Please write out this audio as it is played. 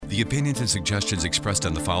The opinions and suggestions expressed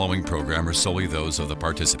on the following program are solely those of the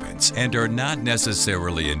participants and are not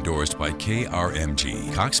necessarily endorsed by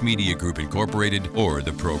KRMG, Cox Media Group Incorporated, or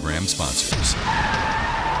the program sponsors.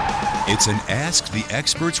 It's an Ask the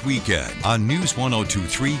Experts weekend on News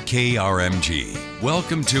 102.3 KRMG.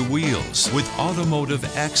 Welcome to Wheels with automotive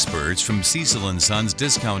experts from Cecil & Sons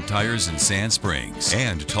Discount Tires in Sand Springs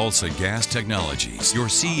and Tulsa Gas Technologies, your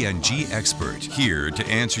CNG expert, here to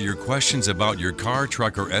answer your questions about your car,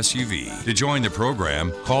 truck, or SUV. To join the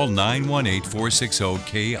program, call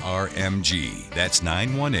 918-460-KRMG. That's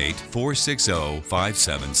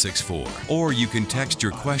 918-460-5764. Or you can text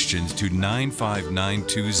your questions to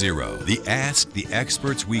 95920. The Ask the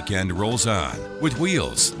Experts weekend rolls on with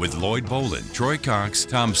Wheels with Lloyd Boland, Troy Cox,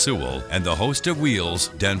 Tom Sewell, and the host of Wheels,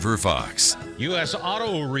 Denver Fox. U.S.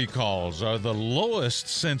 auto recalls are the lowest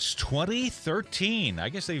since 2013. I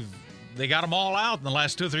guess they got them all out in the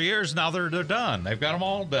last 2 or 3 years. Now they're done. They've got them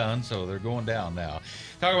all done, so they're going down now.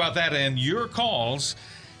 Talk about that and your calls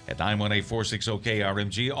at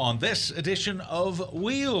 918-460-KRMG on this edition of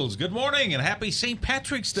Wheels. Good morning and happy St.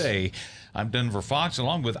 Patrick's Day. I'm Denver Fox,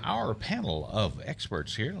 along with our panel of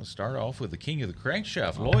experts here. Let's start off with the king of the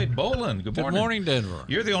crankshaft, Lloyd Boland. Good morning. Good morning, Denver.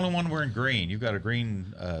 You're the only one wearing green. You've got a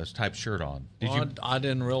green type shirt on. I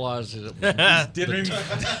didn't realize it. Didn't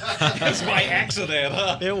That's by accident,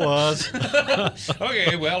 huh? It was.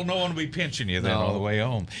 Okay, well, no one will be pinching you then all the way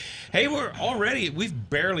home. Hey, we've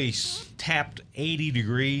barely tapped 80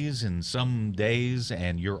 degrees in some days,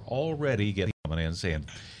 and you're already coming in saying,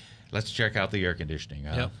 let's check out the air conditioning.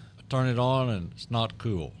 Huh? Yep. Turn it on and it's not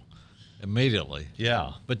cool immediately.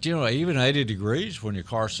 Yeah. But, even 80 degrees when your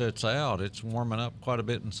car sits out, it's warming up quite a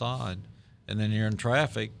bit inside. And then you're in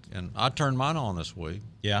traffic, and I turned mine on this week.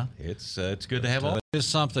 Yeah, it's good to have on. It's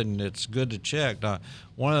something that's good to check. Now,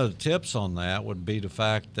 one of the tips on that would be the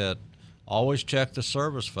fact that always check the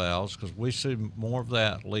service valves, because we see more of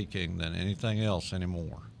that leaking than anything else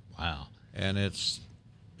anymore. Wow. And it's...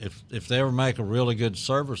 If they ever make a really good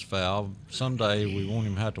service valve, someday we won't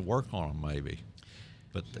even have to work on them maybe.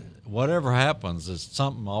 But whatever happens, is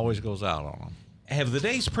something always goes out on them. Have the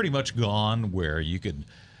days pretty much gone where you could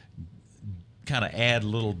kind of add a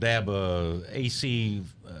little dab of AC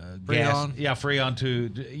gas? Freon? Yeah, Freon to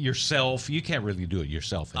yourself. You can't really do it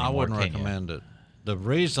yourself anymore, I wouldn't can recommend it. The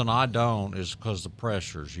reason I don't is because the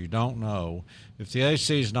pressures. You don't know. If the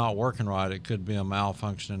AC is not working right, it could be a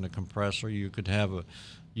malfunction in the compressor. You could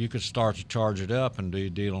start to charge it up and be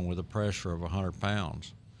dealing with a pressure of 100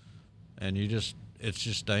 pounds. And it's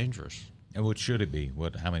just dangerous. And what should it be?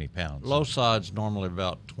 How many pounds? Low side's normally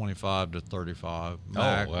about 25 to 35.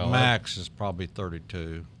 Max is probably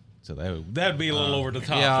 32. So that'd be a little over the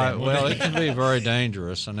top. Yeah, then, well, it can be very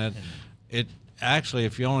dangerous. And it actually,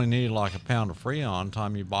 if you only need like a pound of Freon,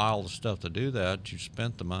 time you buy all the stuff to do that, you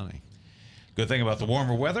spent the money. Good thing about the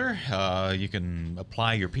warmer weather, you can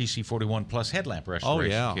apply your PC41 Plus headlamp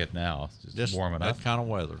restoration kit now. It's warm enough. That kind of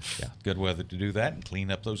weather. Yeah, good weather to do that and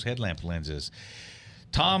clean up those headlamp lenses.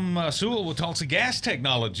 Tom Sewell with Tulsa Gas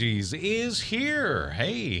Technologies is here.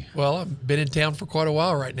 Hey. Well, I've been in town for quite a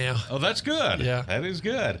while right now. Oh, that's good. Yeah. That is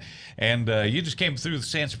good. And you just came through the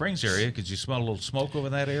Sand Springs area. Could you smell a little smoke over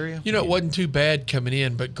in that area? It wasn't too bad coming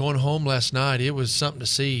in, but going home last night, it was something to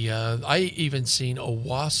see. I even seen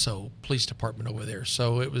Owasso Police Department over there.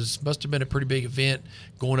 So it must have been a pretty big event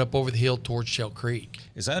going up over the hill towards Shell Creek.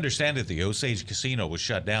 As I understand it, the Osage Casino was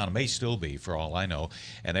shut down. It may still be, for all I know.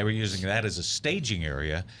 And they were using that as a staging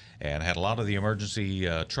area and had a lot of the emergency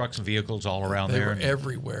trucks and vehicles all around there. They were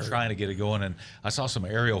everywhere. Trying to get it going. And I saw some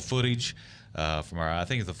aerial footage from I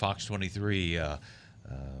think it's the Fox 23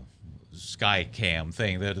 sky cam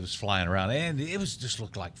thing that was flying around. And it just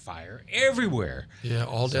looked like fire everywhere. Yeah,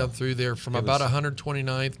 all down through there from about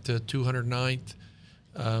 129th to 209th.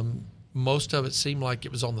 Most of it seemed like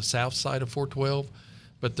it was on the south side of 412.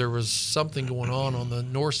 But there was something going on the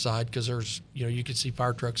north side because there's, you could see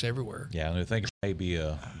fire trucks everywhere. Yeah, and I think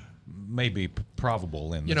it may be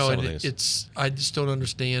probable in some of this. I just don't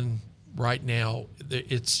understand right now.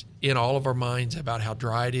 It's in all of our minds about how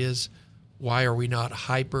dry it is. Why are we not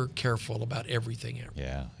hyper careful about everything?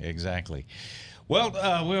 Yeah, exactly. Well,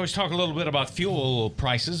 we always talk a little bit about fuel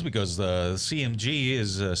prices because the CNG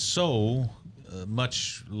is so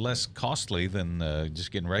much less costly than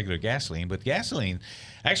just getting regular gasoline. But gasoline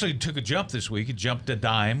actually took a jump this week. It jumped a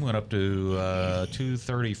dime, went up to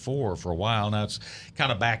 $2.34 for a while. Now it's kind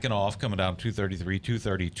of backing off, coming down to $2.33,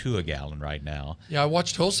 $2.32 a gallon right now. Yeah, I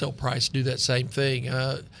watched wholesale price do that same thing.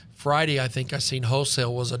 Friday, I think I seen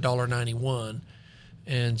wholesale was $1.91.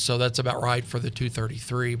 And so that's about right for the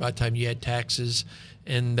 $2.33 by the time you add taxes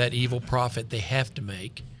and that evil profit they have to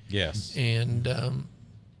make. Yes. And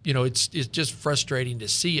it's just frustrating to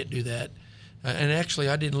see it do that. And actually,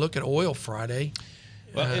 I didn't look at oil Friday.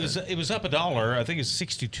 Well, it was up $1. I think it's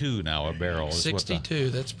 62 now a barrel. 62.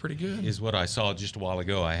 That's pretty good. Is what I saw just a while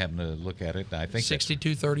ago. I happened to look at it. I think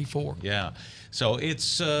 62.34. Yeah. So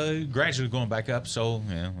it's gradually going back up. So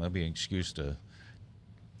that'll be an excuse to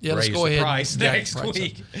let's raise go the ahead price and jack next the price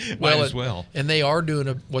week. up. Might as well. And they are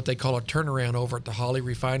doing what they call a turnaround over at the Holly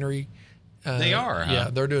Refinery. They are, huh? Yeah,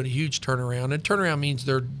 they're doing a huge turnaround. And turnaround means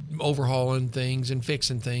they're overhauling things and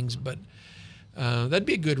fixing things, but that'd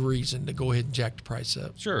be a good reason to go ahead and jack the price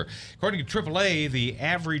up. Sure. According to AAA, the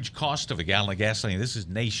average cost of a gallon of gasoline, this is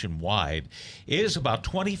nationwide, is about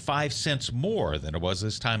 25 cents more than it was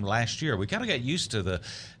this time last year. We kind of got used to the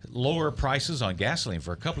lower prices on gasoline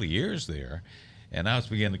for a couple of years there, and now it's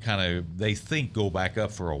beginning to they think, go back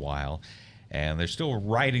up for a while. And they're still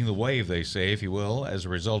riding the wave, they say, if you will, as a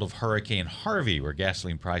result of Hurricane Harvey, where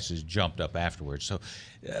gasoline prices jumped up afterwards. So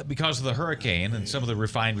because of the hurricane and some of the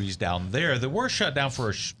refineries down there that were shut down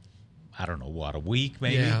for a week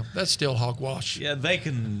maybe. Yeah, that's still hogwash. Yeah, they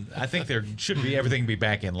can. I think there should be everything be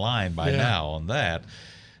back in line by now on that.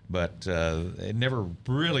 But it never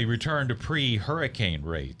really returned to pre-hurricane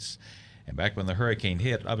rates. And back when the hurricane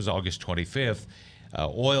hit, that was August 25th,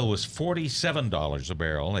 oil was $47 a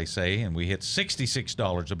barrel, they say, and we hit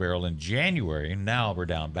 $66 a barrel in January. Now we're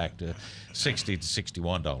down back to $60 to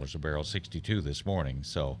 $61 a barrel, 62 this morning.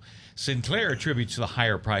 So Sinclair attributes the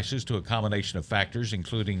higher prices to a combination of factors,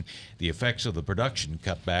 including the effects of the production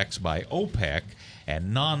cutbacks by OPEC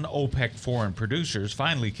and non-OPEC foreign producers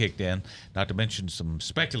finally kicked in, not to mention some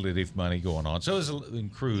speculative money going on. So it's in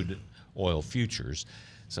crude oil futures.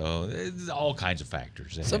 So all kinds of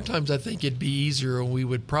factors. Sometimes I think it'd be easier, and we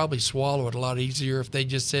would probably swallow it a lot easier if they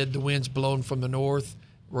just said the wind's blowing from the north,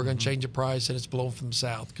 we're going to change the price, and it's blowing from the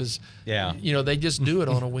south. Because, they just do it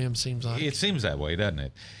on a whim, seems like. It seems that way, doesn't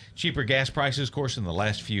it? Cheaper gas prices, of course, in the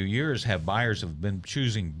last few years buyers have been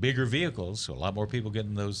choosing bigger vehicles, so a lot more people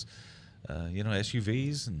getting those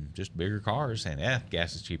SUVs and just bigger cars, and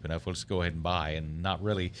gas is cheap enough, we'll just go ahead and buy, and not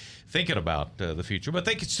really thinking about the future. But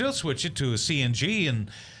they could still switch it to a CNG and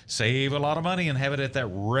save a lot of money and have it at that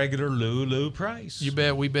regular low price. You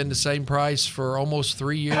bet. We've been the same price for almost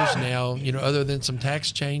 3 years now, other than some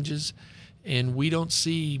tax changes, and we don't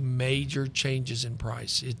see major changes in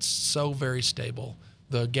price. It's so very stable.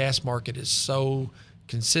 The gas market is so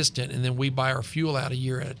consistent, and then we buy our fuel out a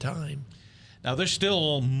year at a time. Now, they're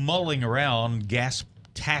still mulling around gas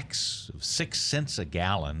tax of 6 cents a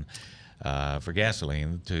gallon for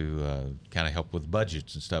gasoline to kind of help with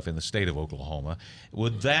budgets and stuff in the state of Oklahoma.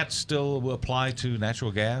 Would that still apply to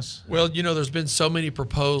natural gas? Well, there's been so many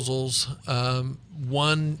proposals.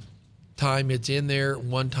 One time it's in there,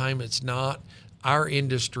 one time it's not. Our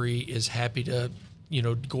industry is happy to,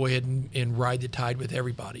 go ahead and ride the tide with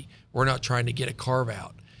everybody. We're not trying to get a carve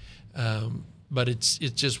out. But it's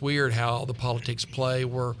just weird how the politics play,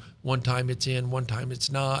 where one time it's in, one time it's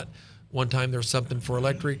not. One time there's something for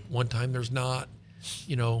electric, one time there's not.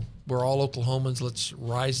 We're all Oklahomans. Let's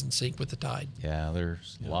rise and sink with the tide. Yeah,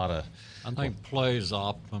 there's a lot of... I think play's the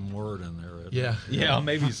optimum word in there. Yeah,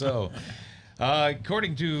 maybe so.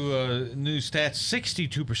 According to new stats,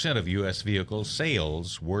 62% of U.S. vehicle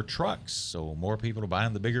sales were trucks. So more people are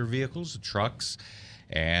buying the bigger vehicles, the trucks,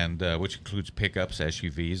 and which includes pickups,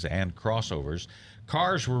 SUVs, and crossovers.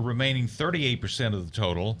 Cars were remaining 38% of the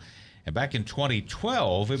total, and back in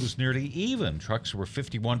 2012, it was nearly even. Trucks were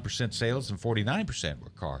 51% sales and 49% were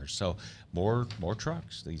cars. So more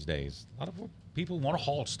trucks these days. A lot of people want to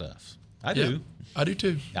haul stuff. I do. I do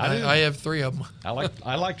too. I have 3 of them.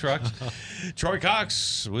 I like trucks. Troy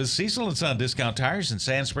Cox with Cecil & Son Discount Tires in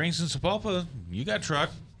Sand Springs and Sapulpa. You got a truck.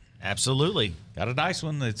 Absolutely. Got a nice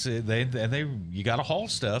one. It's you got to haul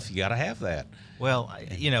stuff. You got to have that. Well,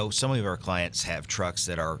 some of our clients have trucks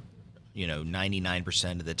that are,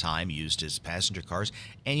 99% of the time used as passenger cars.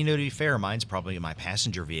 And, to be fair, mine's probably my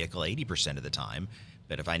passenger vehicle 80% of the time.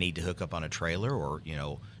 But if I need to hook up on a trailer or,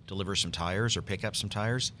 deliver some tires or pick up some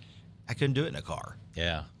tires, I couldn't do it in a car.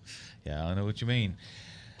 Yeah, I know what you mean.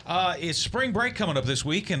 It's spring break coming up this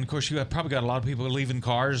week, and of course you have probably got a lot of people leaving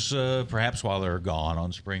cars perhaps while they're gone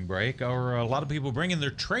on spring break, or a lot of people bringing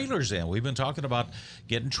their trailers in. We've been talking about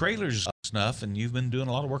getting trailers stuff, and you've been doing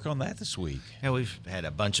a lot of work on that this week. Yeah, we've had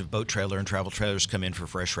a bunch of boat trailer and travel trailers come in for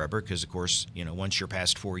fresh rubber because, of course, once you're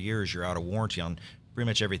past 4 years, you're out of warranty on pretty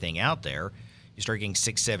much everything out there. You start getting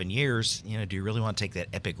 6-7 years, do you really want to take that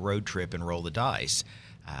epic road trip and roll the dice?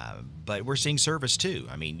 But we're seeing service too.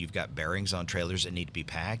 I mean, you've got bearings on trailers that need to be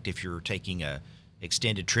packed. If you're taking a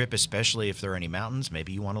extended trip, especially if there are any mountains,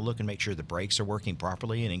 maybe you want to look and make sure the brakes are working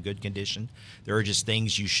properly and in good condition. There are just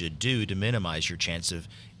things you should do to minimize your chance of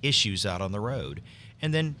issues out on the road.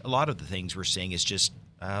 And then a lot of the things we're seeing is just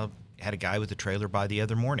had a guy with a trailer by the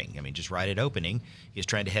other morning. I mean, just right at opening, he was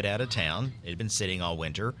trying to head out of town. It had been sitting all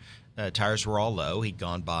winter. Tires were all low. He'd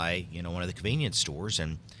gone by, one of the convenience stores,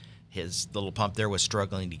 and his little pump there was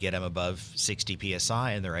struggling to get him above 60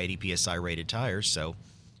 PSI, and they're 80 PSI rated tires. So,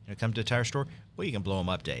 come to a tire store, well, you can blow them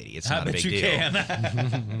up to 80. It's not a big deal.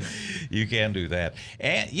 Can. You can do that.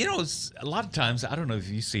 And, a lot of times, I don't know if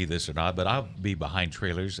you see this or not, but I'll be behind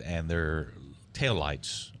trailers and their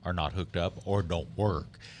taillights are not hooked up or don't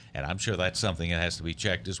work. And I'm sure that's something that has to be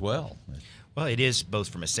checked as well. Well, it is both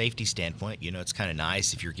from a safety standpoint. It's kind of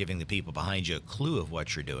nice if you're giving the people behind you a clue of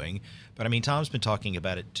what you're doing. But, Tom's been talking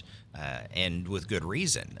about it, and with good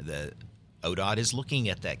reason. The ODOT is looking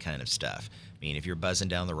at that kind of stuff. If you're buzzing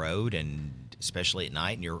down the road, and especially at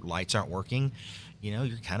night, and your lights aren't working,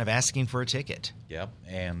 you're kind of asking for a ticket. Yep.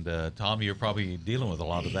 And, Tom, you're probably dealing with a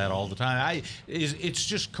lot of that all the time. It's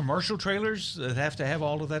just commercial trailers that have to have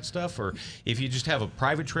all of that stuff? Or if you just have a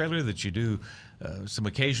private trailer that you do some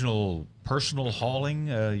occasional personal hauling,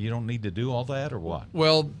 you don't need to do all that, or what?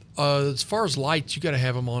 Well, as far as lights, you got to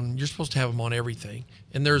have them on. You're supposed to have them on everything.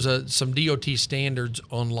 And there's some DOT standards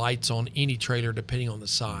on lights on any trailer depending on the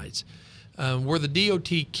size. Where the DOT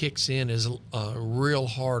kicks in is real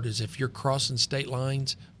hard is if you're crossing state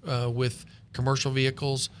lines with commercial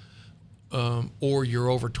vehicles, or you're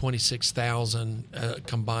over 26,000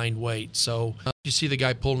 combined weight. So you see the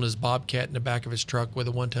guy pulling his Bobcat in the back of his truck with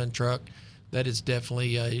a 1-ton truck. That is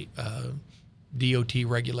definitely a DOT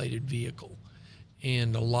regulated vehicle.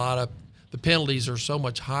 And a lot of the penalties are so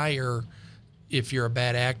much higher if you're a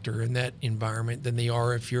bad actor in that environment than they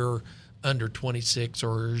are if you're under 26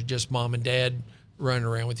 or just mom and dad running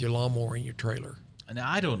around with your lawnmower in your trailer. Now,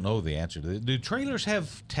 I don't know the answer to that. Do trailers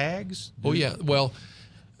have tags? Oh, yeah. Well,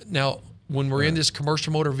 now, when we're in this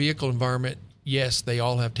commercial motor vehicle environment, yes, they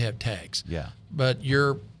all have to have tags. Yeah. But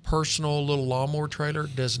your personal little lawnmower trailer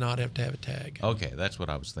does not have to have a tag. Okay, that's what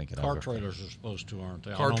I was thinking. Car trailers are supposed to, aren't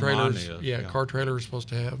they? Car trailers, car trailer is supposed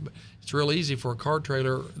to have. It's real easy for a car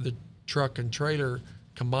trailer, the truck and trailer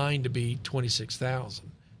combined to be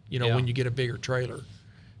 26,000. When you get a bigger trailer.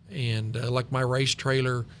 And like my race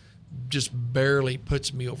trailer just barely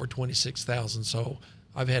puts me over 26,000. So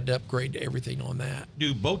I've had to upgrade to everything on that.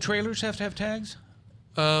 Do boat trailers have to have tags?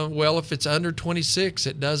 Well, if it's under 26,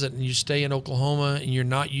 it doesn't. And you stay in Oklahoma and you're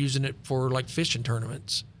not using it for like fishing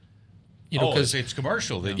tournaments. Because it's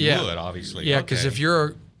commercial, then you would, obviously. Yeah, because if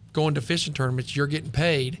you're going to fishing tournaments, you're getting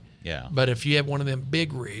paid. Yeah. But if you have one of them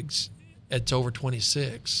big rigs, it's over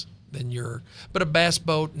 26. Then but a bass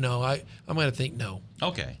boat, no. I'm going to think no.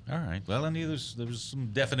 Okay, all right. Well, there was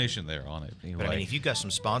some definition there on it. Anyway. But if you've got some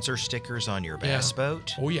sponsor stickers on your bass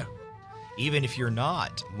boat, oh yeah, even if you're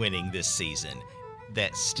not winning this season,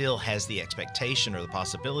 that still has the expectation or the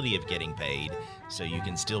possibility of getting paid, so you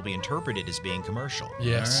can still be interpreted as being commercial.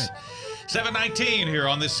 Yes. All right. 7:19 here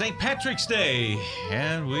on this St. Patrick's Day,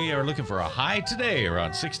 and we are looking for a high today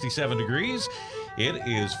around 67 degrees. It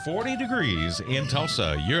is 40 degrees in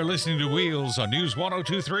Tulsa. You're listening to Wheels on News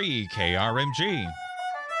 102.3 KRMG.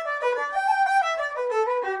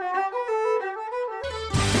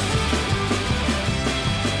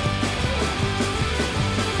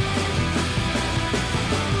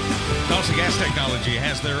 Tulsa Gas Technology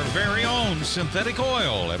has their very own synthetic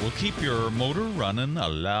oil that will keep your motor running a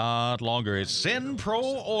lot longer. It's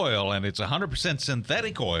SynPro Oil, and it's 100%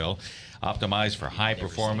 synthetic oil, optimized for high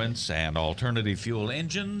performance and alternative fuel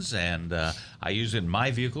engines. And I use it in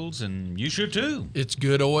my vehicles, and you should too. It's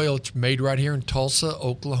good oil. It's made right here in Tulsa,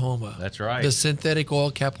 Oklahoma. That's right. The synthetic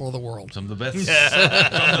oil capital of the world. Some of the best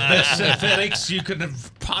synthetics you could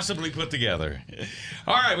have possibly put together.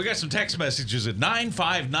 All right, we got some text messages at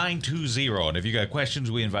 95920. And if you got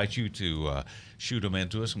questions, we invite you to shoot them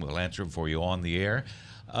into us, and we'll answer them for you on the air.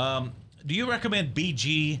 Do you recommend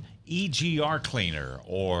BG EGR cleaner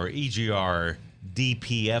or EGR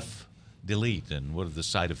DPF delete, and what are the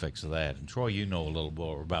side effects of that? And Troy, you know a little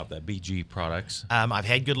more about that BG products. I've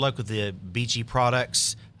had good luck with the BG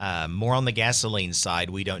products. More on the gasoline side.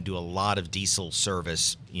 We don't do a lot of diesel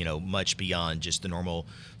service, much beyond just the normal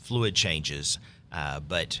fluid changes.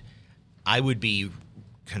 But I would be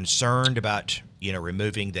concerned about,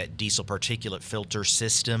 removing that diesel particulate filter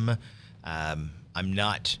system. I'm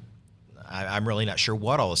really not sure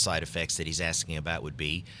what all the side effects that he's asking about would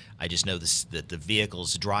be. I just know that the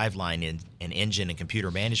vehicle's driveline and engine and computer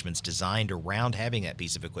management's designed around having that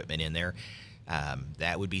piece of equipment in there.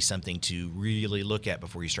 That would be something to really look at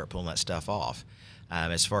before you start pulling that stuff off.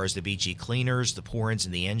 As far as the BG cleaners, the pour-ins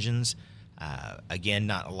and the engines, again,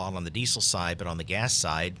 not a lot on the diesel side, but on the gas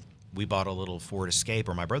side, we bought a little Ford Escape,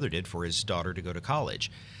 or my brother did, for his daughter to go to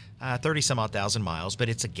college. 30-some-odd thousand miles, but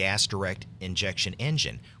it's a gas direct injection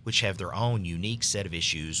engine, which have their own unique set of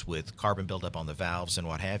issues with carbon buildup on the valves and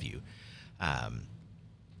what have you.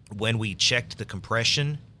 When we checked the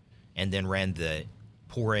compression and then ran the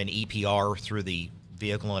pour-in EPR through the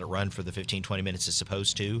vehicle and let it run for the 15-20 minutes it's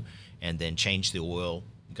supposed to, and then changed the oil,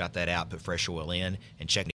 got that out, put fresh oil in, and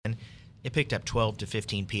checked it in, it picked up 12 to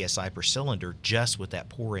 15 PSI per cylinder just with that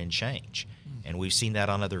pour-in change. And we've seen that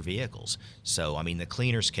on other vehicles. So, I mean, the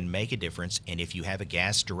cleaners can make a difference. And if you have a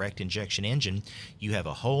gas direct injection engine, you have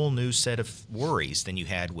a whole new set of worries than you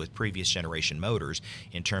had with previous generation motors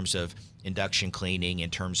in terms of induction cleaning,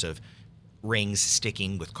 in terms of rings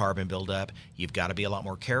sticking with carbon buildup. You've got to be a lot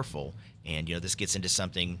more careful. And, you know, this gets into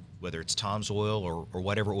something, whether it's Tom's oil or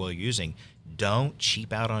whatever oil you're using, don't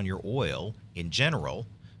cheap out on your oil in general.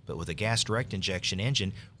 But with a gas direct injection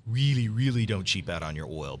engine, really, really don't cheap out on your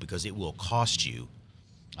oil because it will cost you.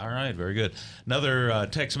 All right, very good. Another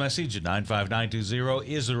text message at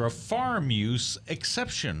 95920. Is there a farm use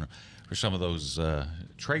exception for some of those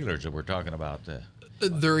trailers that we're talking about?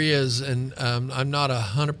 There is, and I'm not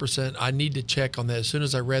 100%. I need to check on that. As soon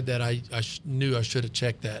as I read that, I knew I should have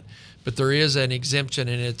checked that. But there is an exemption,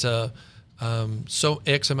 and it's so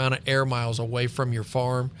X amount of air miles away from your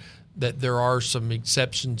farm that there are some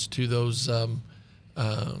exceptions to those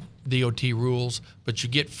DOT rules. But you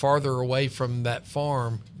get farther away from that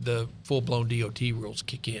farm, the full-blown DOT rules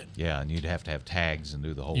kick in. Yeah, and you'd have to have tags and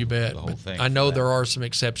do the whole, you bet. The whole thing. I know there are some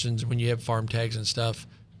exceptions when you have farm tags and stuff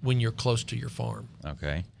when you're close to your farm.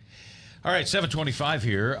 Okay. All right, 725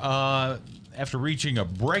 here. After reaching a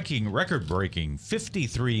record-breaking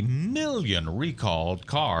 53 million recalled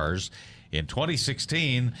cars in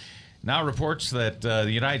 2016, now reports that the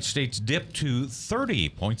United States dipped to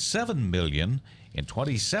 30.7 million in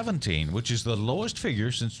 2017, which is the lowest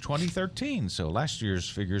figure since 2013. So last year's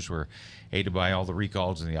figures were aided by all the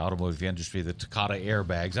recalls in the automotive industry, the Takata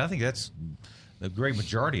airbags. I think that's the great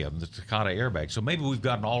majority of them, the Takata airbags. So maybe we've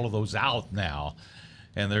gotten all of those out now,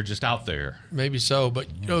 and they're just out there. Maybe so, but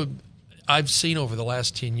you know, I've seen over the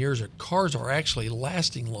last 10 years that cars are actually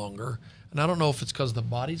lasting longer, and I don't know if it's because the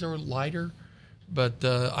bodies are lighter, but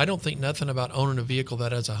I don't think nothing about owning a vehicle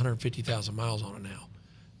that has 150,000 miles on it now.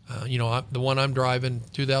 You know, the one I'm driving,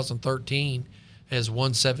 2013, has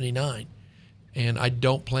 179, and I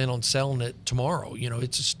don't plan on selling it tomorrow. You know,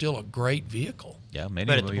 it's still a great vehicle. Yeah, maybe.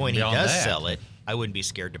 But at the point he does sell it, I wouldn't be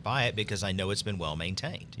scared to buy it because I know it's been well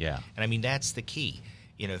maintained. Yeah. And I mean, that's the key.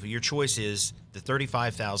 You know, if your choice is the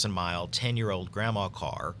 35,000-mile, 10-year-old grandma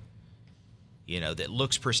car, you know, that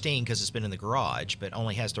looks pristine because it's been in the garage but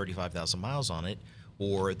only has 35,000 miles on it,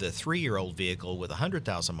 or the 3-year-old vehicle with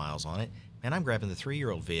 100,000 miles on it, man, I'm grabbing the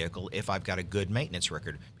 3-year-old vehicle if I've got a good maintenance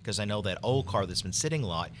record because I know that old car that's been sitting a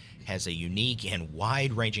lot has a unique and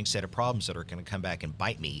wide-ranging set of problems that are going to come back and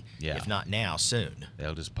bite me, if not now, soon.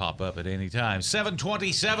 They'll just pop up at any time.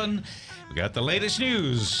 727, we got the latest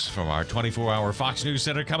news from our 24-hour Fox News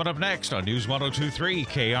Center coming up next on News 102.3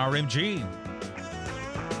 KRMG.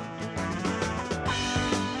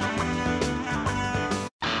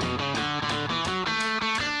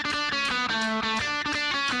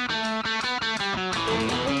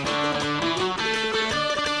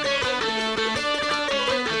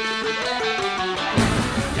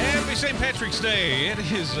 Day. It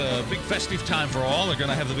is a big festive time for all. They're going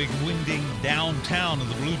to have the big winding downtown in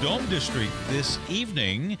the Blue Dome District this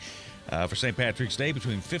evening for St. Patrick's Day.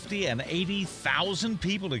 Between 50 and 80,000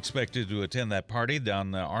 people expected to attend that party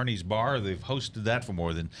down Arnie's Bar. They've hosted that for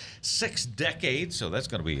more than 6 decades, so that's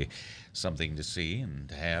going to be something to see and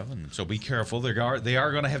to have. And so be careful. They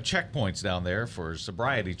are going to have checkpoints down there for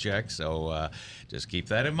sobriety checks, so just keep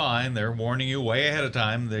that in mind. They're warning you way ahead of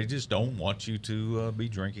time. They just don't want you to be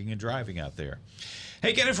drinking and driving out there.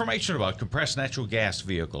 Hey, get information about compressed natural gas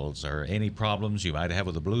vehicles or any problems you might have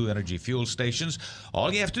with the Blue Energy fuel stations.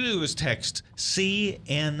 All you have to do is text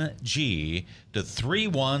CNG to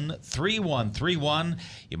 313131.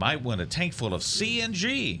 You might win a tank full of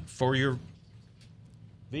CNG for your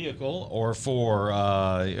vehicle, or for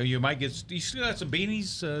you might get. You still got some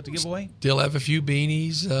beanies to give away. Still have a few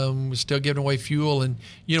beanies. We're still giving away fuel, and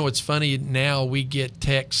you know it's funny now we get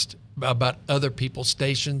text about other people's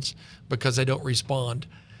stations because they don't respond,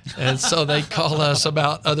 and so they call us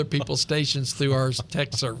about other people's stations through our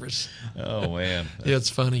text service. Oh man, it's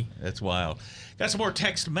funny. That's wild. Got some more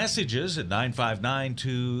text messages at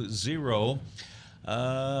 95920.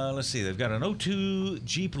 Let's see. They've got an 02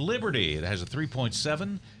 Jeep Liberty. It has a 3.7,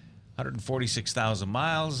 146,000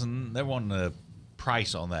 miles, and they're wanting a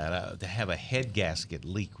price on that to have a head gasket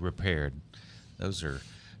leak repaired.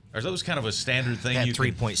 Are those kind of a standard thing? That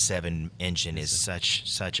 3.7 engine is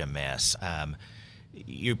such a mess.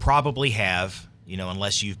 You probably have,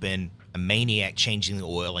 unless you've been a maniac changing the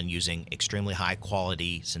oil and using extremely high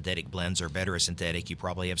quality synthetic blends or better synthetic, you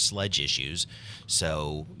probably have sludge issues.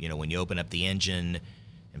 So, when you open up the engine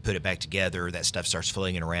and put it back together, that stuff starts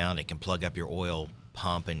floating around. It can plug up your oil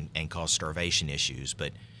pump and cause starvation issues.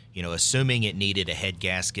 But, assuming it needed a head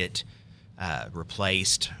gasket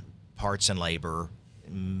replaced, parts and labor,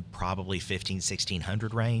 probably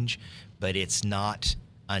 $1,500-1,600 range, but it's not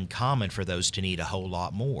uncommon for those to need a whole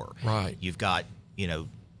lot more. Right. You've got,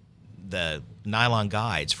 the nylon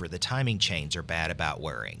guides for the timing chains are bad about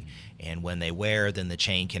wearing. And when they wear, then the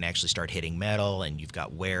chain can actually start hitting metal, and you've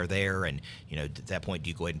got wear there. And, at that point, do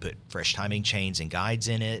you go ahead and put fresh timing chains and guides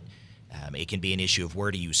in it? It can be an issue of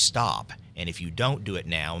where do you stop. And if you don't do it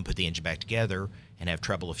now and put the engine back together and have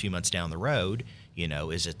trouble a few months down the road,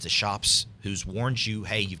 is it the shops who's warned you,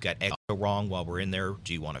 hey, you've got X wrong while we're in there,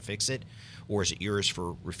 do you want to fix it? Or is it yours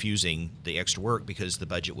for refusing the extra work because the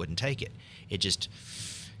budget wouldn't take it?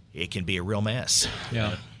 It can be a real mess.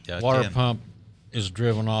 Yeah. Yeah, Water pump is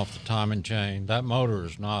driven off the timing chain. That motor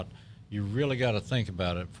is not. You really got to think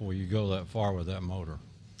about it before you go that far with that motor.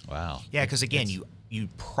 Wow. Yeah, because again, you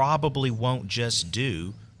probably won't just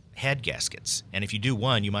do head gaskets. And if you do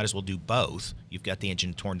one, you might as well do both. You've got the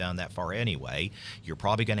engine torn down that far anyway. You're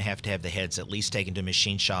probably going to have the heads at least taken to a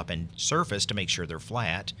machine shop and surfaced to make sure they're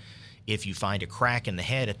flat. If you find a crack in the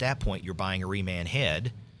head, at that point, you're buying a reman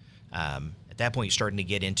head. At that point, you're starting to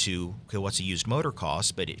get into, okay, what's a used motor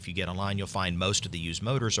cost? But if you get online, you'll find most of the used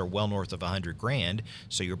motors are well north of $100,000.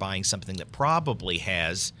 So you're buying something that probably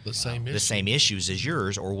has the same issues as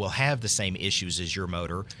yours, or will have the same issues as your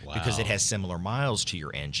motor because it has similar miles to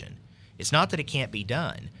your engine. It's not that it can't be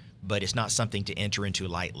done, but it's not something to enter into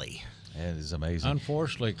lightly. That is amazing.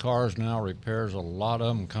 Unfortunately, cars now, repairs, a lot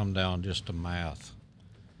of them come down just to math.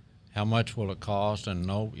 How much will it cost? And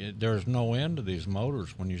there's no end to these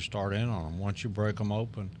motors when you start in on them. Once you break them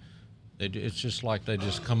open, it's just like they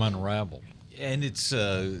just come unraveled. And it's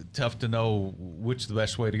tough to know which is the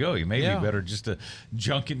best way to go. You may be better just to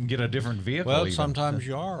junk it and get a different vehicle. Well, even. sometimes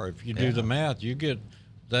you are. If you do the math, you get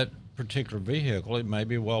that particular vehicle, it may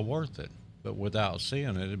be well worth it. But without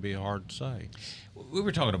seeing it, it'd be hard to say. We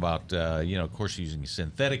were talking about, of course, using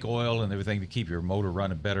synthetic oil and everything to keep your motor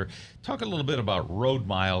running better. Talk a little bit about road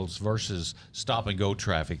miles versus stop-and-go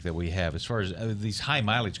traffic that we have as far as these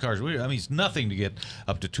high-mileage cars. It's nothing to get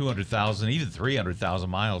up to 200,000, even 300,000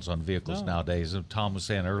 miles on vehicles nowadays. And Tom was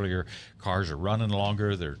saying earlier, cars are running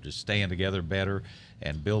longer. They're just staying together better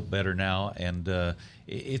and built better now. And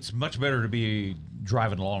it's much better to be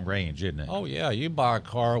driving long range, isn't it? Oh, yeah. You buy a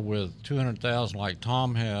car with 200,000 like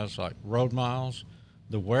Tom has, like road miles,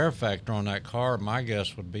 the wear factor on that car, my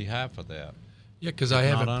guess would be half of that. Yeah, because I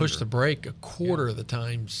haven't pushed the brake a quarter of the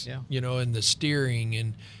times, and the steering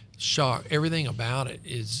and shock, everything about it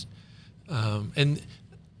is, and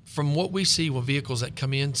from what we see with vehicles that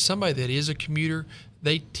come in, somebody that is a commuter,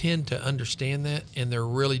 they tend to understand that, and they're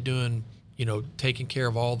really doing, taking care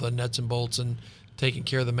of all the nuts and bolts and taking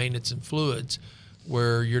care of the maintenance and fluids.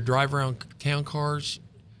 Where your drive around town cars,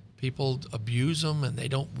 people abuse them and they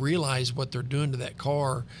don't realize what they're doing to that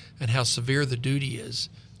car and how severe the duty is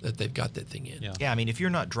that they've got that thing in. Yeah, if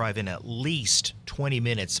you're not driving at least 20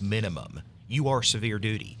 minutes minimum, you are severe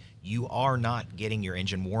duty. You are not getting your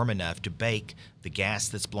engine warm enough to bake the gas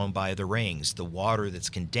that's blown by the rings, the water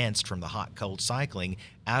that's condensed from the hot-cold cycling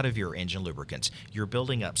out of your engine lubricants. You're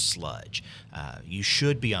building up sludge. You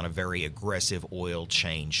should be on a very aggressive oil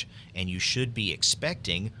change, and you should be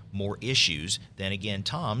expecting more issues than, again,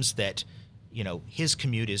 Tom's that, his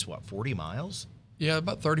commute is, 40 miles? Yeah,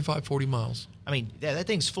 about 35, 40 miles. That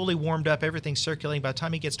thing's fully warmed up. Everything's circulating. By the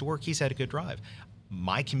time he gets to work, he's had a good drive.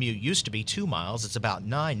 My commute used to be 2 miles. It's about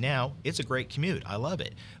 9 now. It's a great commute. I love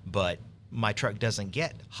it. But my truck doesn't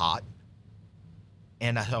get hot.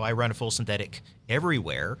 And so I run a full synthetic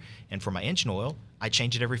everywhere. And for my engine oil, I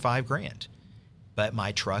change it every $5,000. But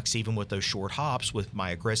my trucks, even with those short hops, with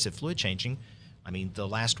my aggressive fluid changing, the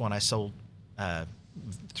last one I sold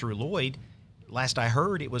through Lloyd, last I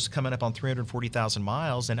heard, it was coming up on 340,000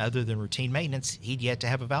 miles, and other than routine maintenance, he'd yet to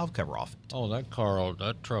have a valve cover off it. Oh,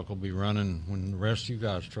 that truck will be running when the rest of you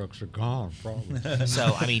guys' trucks are gone, probably.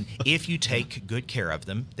 So, if you take good care of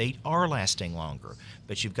them, they are lasting longer.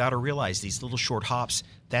 But you've got to realize these little short hops,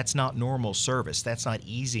 that's not normal service. That's not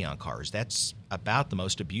easy on cars. That's about the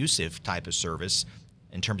most abusive type of service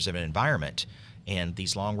in terms of an environment. And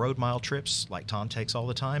these long road mile trips, like Tom takes all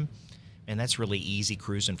the time, and that's really easy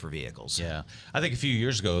cruising for vehicles. Yeah, I think a few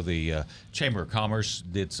years ago the Chamber of Commerce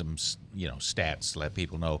did some, stats to let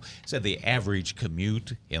people know. Said the average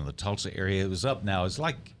commute in the Tulsa area was up now. It's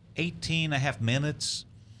like 18.5 minutes,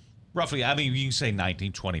 roughly. I mean, you can say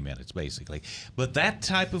 19, 20 minutes basically. But that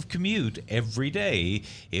type of commute every day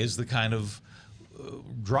is the kind of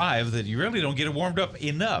drive that you really don't get it warmed up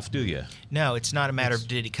enough, do you? No, it's not a matter of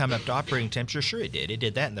did it come up to operating temperature? Sure it did. It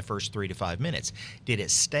did that in the first 3 to 5 minutes. Did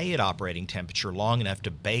it stay at operating temperature long enough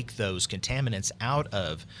to bake those contaminants out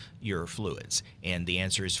of your fluids? And the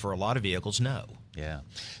answer is, for a lot of vehicles, no. Yeah.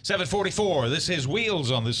 744, this is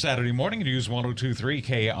Wheels on this Saturday morning. News 102.3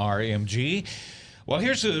 KRMG. Well,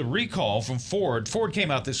 here's a recall from Ford. Ford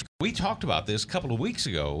came out this. We talked about this a couple of weeks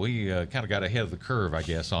ago. We kind of got ahead of the curve, I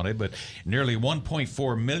guess, on it. But nearly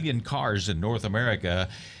 1.4 million cars in North America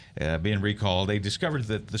being recalled. They discovered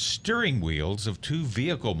that the steering wheels of 2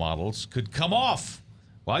 vehicle models could come off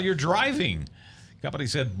while you're driving. The company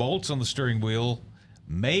said bolts on the steering wheel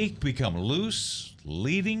may become loose,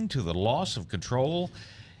 leading to the loss of control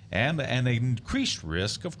and an increased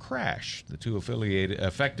risk of crash. The 2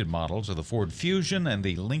 affected models are the Ford Fusion and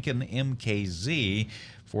the Lincoln MKZ.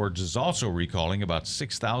 Ford is also recalling about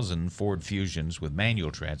 6,000 Ford Fusions with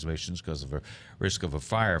manual transmissions because of a risk of a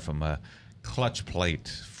fire from clutch plate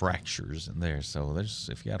fractures in there. So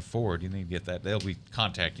if you got a Ford, you need to get that. They'll be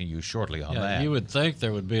contacting you shortly on that. You would think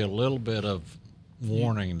there would be a little bit of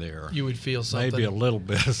warning there. You would feel something. Maybe a little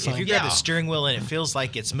bit of something. If you got the steering wheel and it feels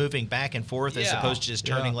like it's moving back and forth as opposed to just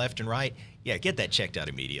turning left and right, get that checked out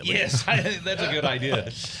immediately. Yes, that's a good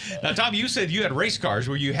idea. Now, Tom, you said you had race cars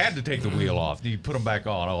where you had to take the wheel off. You put them back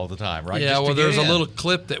on all the time, right? Yeah, well, there's a little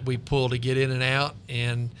clip that we pull to get in and out,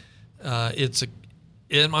 and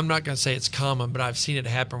I'm not going to say it's common, but I've seen it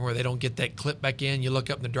happen where they don't get that clip back in. You look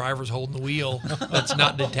up and the driver's holding the wheel that's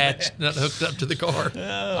not detached, not hooked up to the car.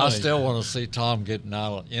 I still want to see Tom getting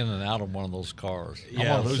in and out of one of those cars.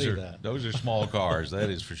 Yeah, those are small cars, that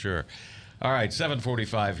is for sure. All right,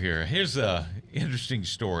 7:45 here. Here's an interesting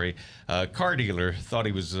story. A car dealer thought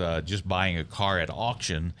he was just buying a car at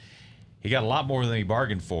auction. He got a lot more than he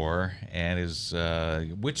bargained for, and his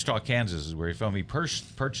Wichita, Kansas is where he found he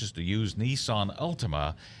purchased a used Nissan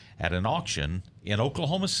Altima at an auction in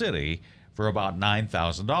Oklahoma City for about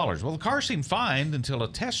 $9,000. Well, the car seemed fine until a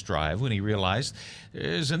test drive when he realized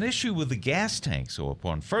there's an issue with the gas tank. So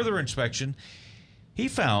upon further inspection, he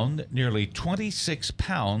found nearly 26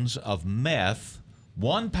 pounds of meth,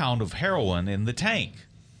 1 pound of heroin in the tank.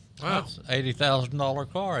 Wow. That's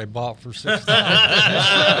 $80,000 car he bought for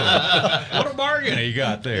 $6,000. What a bargain he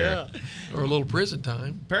got there. Yeah. Or a little prison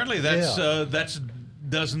time. Apparently that's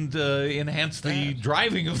doesn't enhance the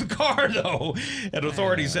driving of the car, though. And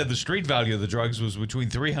authorities said the street value of the drugs was between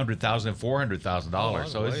 $300,000 and $400,000.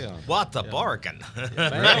 So What the bargain?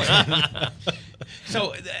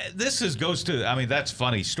 So this goes to, I mean, that's a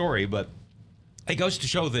funny story, but it goes to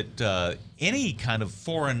show that any kind of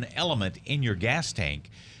foreign element in your gas tank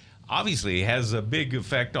obviously has a big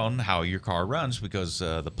effect on how your car runs, because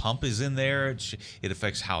the pump is in there. It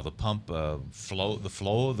affects how the pump the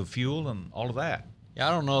flow of the fuel and all of that. Yeah,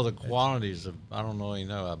 I don't know the quantities of, I don't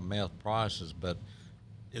know, meth prices, but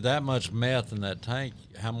that much meth in that tank,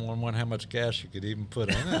 how much gas you could even put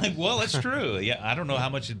in it. Well, that's true. Yeah, I don't know how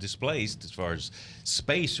much it displaced as far as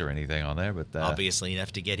space or anything on there, but obviously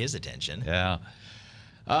enough to get his attention. Yeah.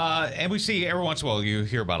 And we see every once in a while you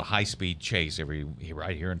hear about a high-speed chase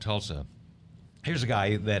right here in Tulsa. Here's a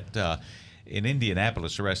guy that in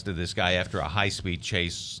Indianapolis arrested this guy after a high-speed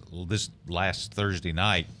chase this last Thursday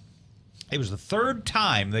night. It was the third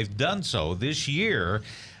time they've done so this year.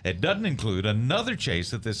 It doesn't include another chase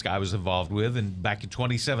that this guy was involved with back in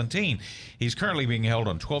 2017. He's currently being held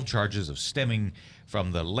on 12 charges of stemming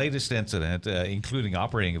from the latest incident, including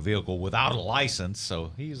operating a vehicle without a license.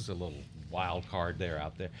 So he's a little wild card there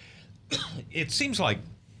out there. It seems like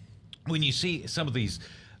when you see some of these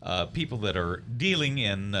people that are dealing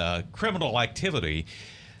in criminal activity,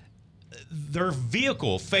 their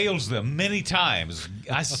vehicle fails them many times.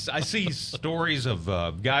 I see stories of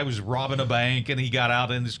a guy was robbing a bank and he got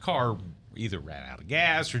out and his car either ran out of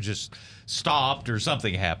gas or just stopped or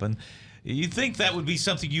something happened. You'd think that would be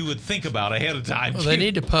something you would think about ahead of time. Well, they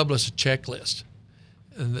need to publish a checklist.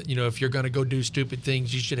 And, if you're going to go do stupid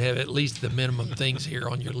things, you should have at least the minimum things here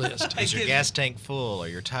on your list. Is your gas tank full? Are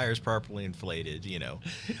your tires properly inflated?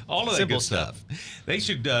 All of that simple good stuff. They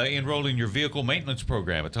should enroll in your vehicle maintenance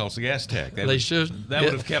program at Tulsa Gas Tech. They should. That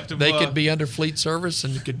would have kept them. They could be under fleet service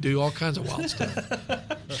and you could do all kinds of wild stuff.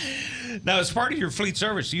 Now, as part of your fleet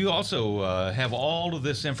service, you also have all of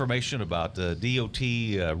this information about DOT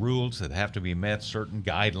rules that have to be met, certain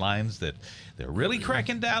guidelines that they're really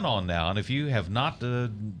cracking down on now. And if you have not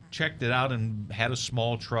checked it out and had a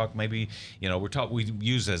small truck, maybe, we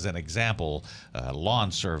use as an example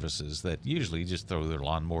lawn services that usually just throw their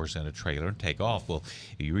lawnmowers in a trailer and take off. Well,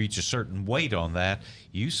 if you reach a certain weight on that,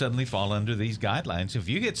 you suddenly fall under these guidelines. If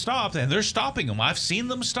you get stopped, and they're stopping them, I've seen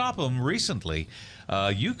them stop them recently,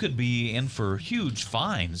 you could be in for huge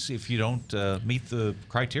fines if you don't meet the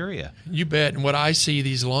criteria. You bet. And what I see,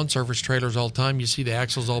 these lawn service trailers all the time, you see the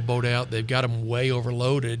axles all bowed out. They've got them way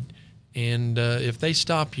overloaded. And if they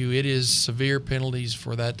stop you, it is severe penalties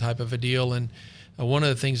for that type of a deal. And one of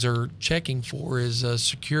the things they're checking for is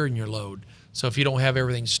securing your load. So if you don't have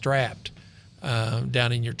everything strapped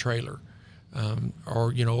down in your trailer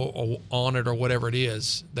or, on it or whatever it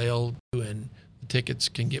is, they'll do, and the tickets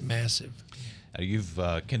can get massive. You've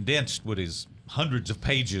condensed what is hundreds of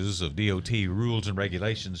pages of DOT rules and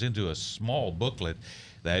regulations into a small booklet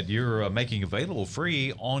that you're making available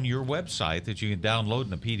free on your website that you can download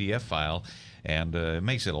in a PDF file. And it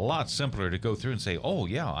makes it a lot simpler to go through and say, oh,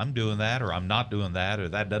 yeah, I'm doing that, or I'm not doing that, or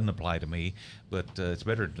that doesn't apply to me. But it's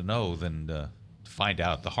better to know than to find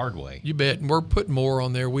out the hard way. You bet. And we're putting more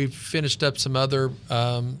on there. We've finished up some other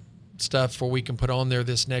stuff where we can put on there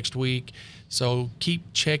this next week. So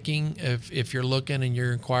keep checking if you're looking and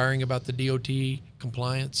you're inquiring about the DOT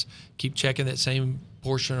compliance. Keep checking that same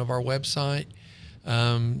portion of our website.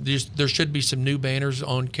 There should be some new banners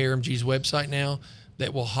on KRMG's website now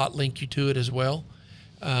that will hot link you to it as well.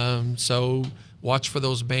 So watch for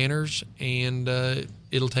those banners, and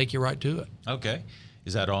it'll take you right to it. Okay.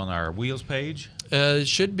 Is that on our Wheels page? It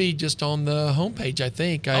should be just on the homepage, I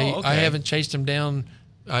think. Okay. I haven't chased them down.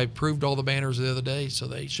 I approved all the banners the other day, so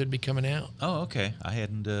they should be coming out. Oh, okay. I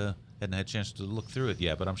hadn't had a chance to look through it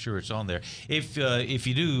yet, but I'm sure it's on there. If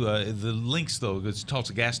you do, the links, though, it's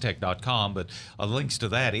TulsaGasTech.com, but links to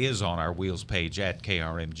that is on our Wheels page at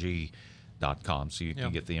KRMG.com, so you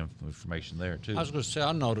can get the information there, too. I was going to say,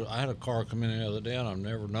 I had a car come in the other day, and I've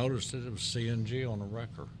never noticed it. It was CNG on a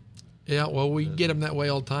wrecker. Yeah, well, we get them that way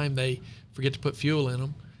all the time. They forget to put fuel in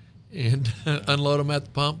them and unload them at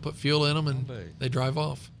the pump, put fuel in them, and they drive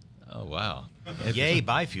off. Oh, wow. Yay,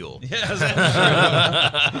 buy fuel. Yes,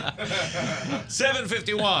 that's true.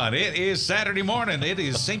 7:51. It is Saturday morning. It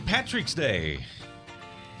is St. Patrick's Day.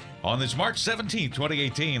 On this March 17th,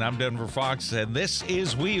 2018, I'm Denver Fox, and this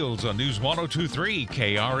is Wheels on News 102.3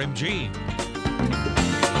 KRMG.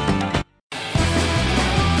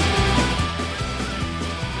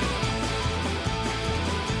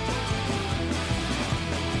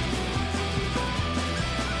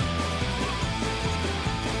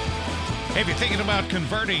 If you're thinking about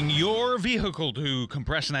converting your vehicle to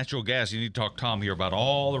compressed natural gas, you need to talk to Tom here about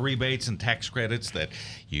all the rebates and tax credits that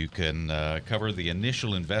you can cover the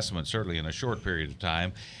initial investment, certainly in a short period of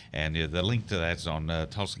time. And the link to that's on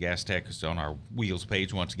Tulsa Gas Tech. It's on our Wheels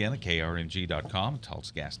page, once again, at krmg.com,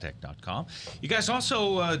 tulsagastech.com. You guys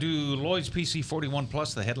also do Lloyd's PC41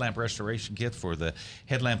 Plus, the headlamp restoration kit for the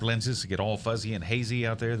headlamp lenses to get all fuzzy and hazy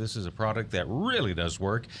out there. This is a product that really does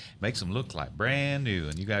work. Makes them look like brand new,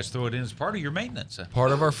 and you guys throw it in as part of your maintenance.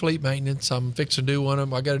 Part of our fleet maintenance. I'm fixing to do one of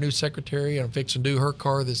them. I got a new secretary, and I'm fixing to do her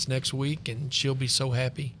car this next week, and she'll be so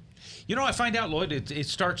happy. You know, I find out, Lloyd, it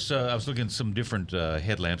starts, I was looking at some different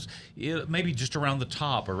headlamps, maybe just around the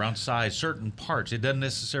top, around size, certain parts. It doesn't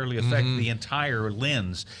necessarily affect the entire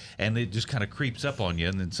lens, and it just kind of creeps up on you,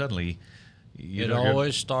 and then suddenly... It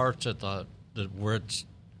always starts at the where it's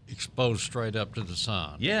exposed straight up to the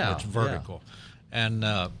sun. Yeah. It's vertical. Yeah.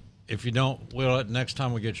 And if you don't, next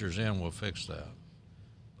time we get yours in, we'll fix that.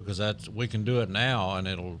 Because we can do it now, and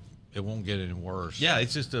it won't get any worse. Yeah,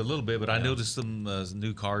 it's just a little bit, but I noticed some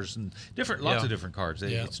new cars and lots of different cars.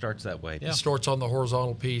 It starts that way. It starts on the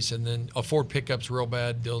horizontal piece, and then a Ford pickup's real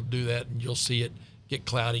bad. They'll do that, and you'll see it get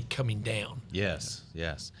cloudy coming down. Yes.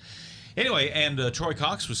 Anyway, and Troy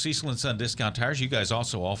Cox with Cecil & Son Discount Tires. You guys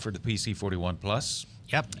also offer the PC41 Plus.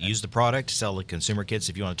 Yep, use the product, sell the consumer kits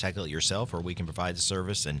if you want to tackle it yourself, or we can provide the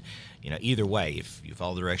service. And either way, if you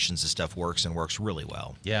follow the directions, the stuff works and works really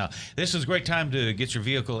well. Yeah, this is a great time to get your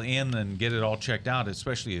vehicle in and get it all checked out,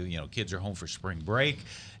 especially kids are home for spring break.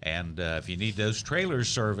 And if you need those trailers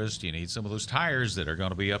serviced, you need some of those tires that are going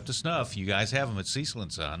to be up to snuff. You guys have them at Cecil &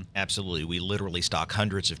 Son. Absolutely. We literally stock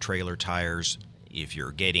hundreds of trailer tires. If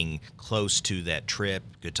you're getting close to that trip,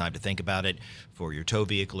 good time to think about it. For your tow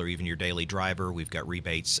vehicle or even your daily driver, we've got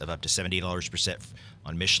rebates of up to $70 per set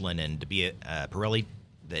on Michelin and Pirelli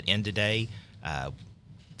that end today.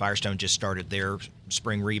 Firestone just started their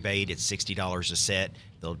spring rebate. It's $60 a set.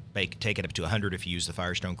 They'll take it up to $100 if you use the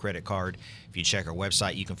Firestone credit card. If you check our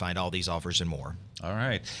website, you can find all these offers and more. All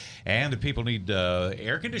right. And if people need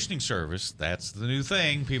air conditioning service, that's the new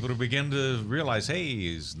thing. People are beginning to realize, hey,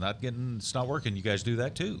 it's not working. You guys do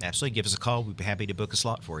that too. Absolutely. Give us a call. We'd be happy to book a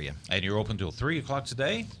slot for you. And you're open till 3 o'clock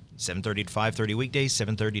today? 7:30 to 5:30 weekdays,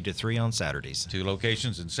 7:30 to 3 on Saturdays. 2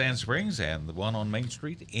 locations in Sand Springs and the one on Main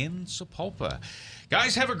Street in Sapulpa.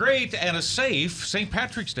 Guys, have a great and a safe St.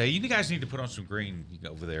 Patrick's Day. You guys need to put on some green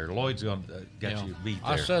over there. Lloyd's got you beat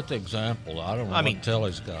there. I set the example. I don't know what to tell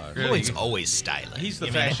these guys. Lloyd's always stylish. He's the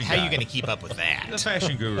fashion guy. How are you going to keep up with that? The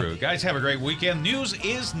fashion guru. Guys, have a great weekend. News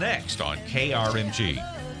is next on KRMG.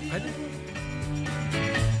 I didn't